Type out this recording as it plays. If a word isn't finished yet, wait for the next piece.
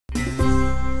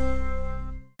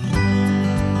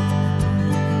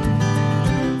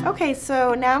Okay,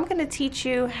 so now I'm going to teach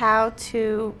you how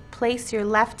to place your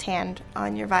left hand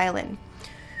on your violin.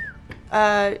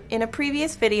 In a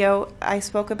previous video, I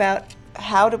spoke about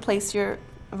how to place your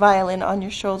violin on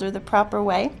your shoulder the proper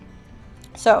way.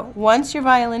 So once your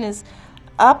violin is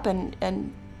up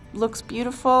and looks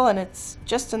beautiful and it's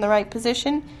just in the right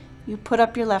position, you put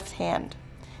up your left hand.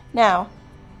 Now,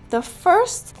 the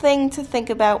first thing to think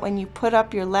about when you put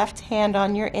up your left hand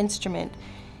on your instrument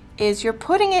is you're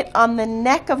putting it on the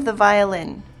neck of the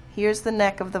violin. Here's the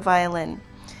neck of the violin.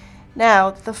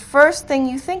 Now, the first thing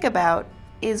you think about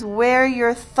is where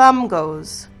your thumb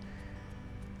goes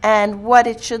and what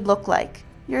it should look like.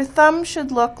 Your thumb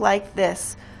should look like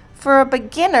this. For a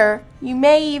beginner, you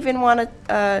may even want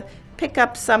to pick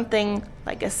up something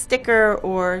like a sticker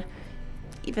or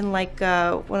even like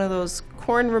one of those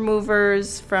corn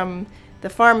removers from the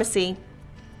pharmacy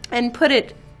and put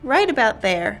it right about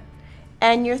there.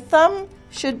 And your thumb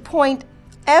should point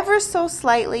ever so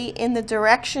slightly in the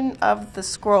direction of the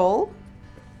scroll,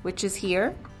 which is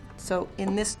here, so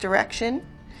in this direction.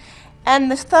 And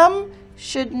the thumb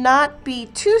should not be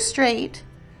too straight,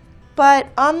 but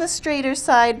on the straighter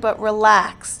side, but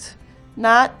relaxed,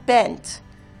 not bent.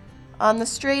 On the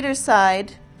straighter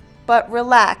side, but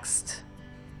relaxed.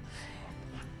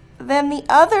 Then the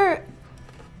other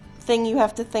thing you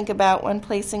have to think about when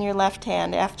placing your left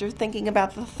hand, after thinking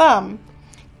about the thumb,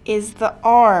 is the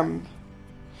arm.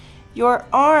 Your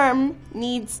arm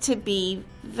needs to be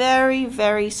very,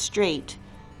 very straight.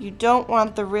 You don't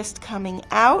want the wrist coming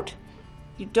out.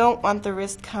 You don't want the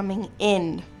wrist coming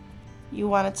in. You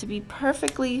want it to be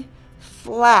perfectly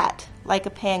flat, like a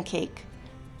pancake,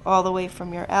 all the way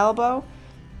from your elbow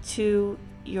to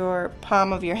your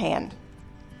palm of your hand.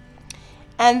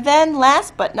 And then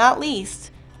last but not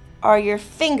least are your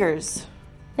fingers.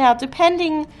 Now,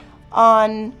 depending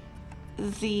on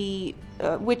the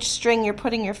which string you're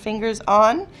putting your fingers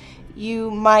on, you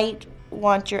might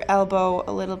want your elbow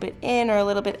a little bit in or a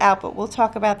little bit out, but we'll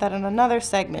talk about that in another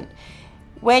segment.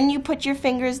 When you put your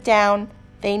fingers down,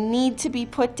 they need to be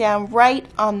put down right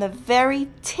on the very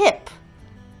tip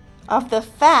of the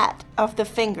fat of the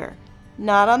finger,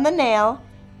 not on the nail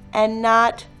and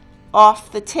not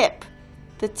off the tip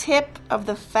of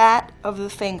the fat of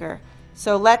the finger.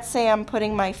 So let's say I'm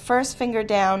putting my first finger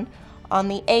down on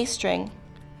the A string.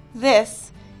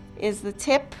 This is the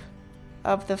tip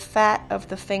of the fat of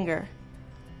the finger.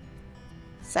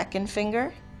 Second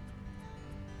finger,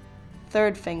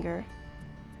 third finger,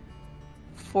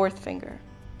 fourth finger.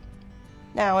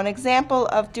 Now, an example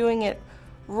of doing it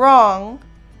wrong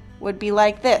would be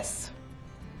like this.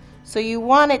 So you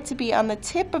want it to be on the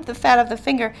tip of the fat of the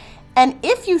finger, and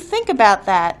if you think about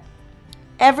that,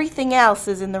 everything else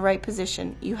is in the right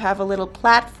position. You have a little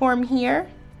platform here.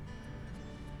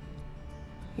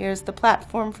 Here's the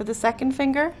platform for the second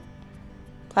finger,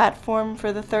 platform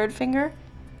for the third finger,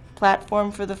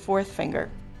 platform for the fourth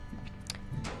finger.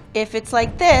 If it's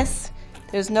like this,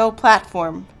 there's no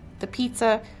platform. The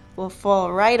pizza will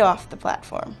fall right off the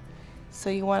platform. So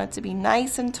you want it to be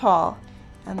nice and tall.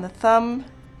 And the thumb,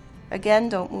 again,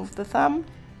 don't move the thumb.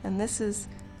 And this is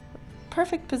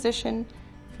perfect position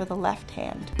for the left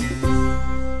hand.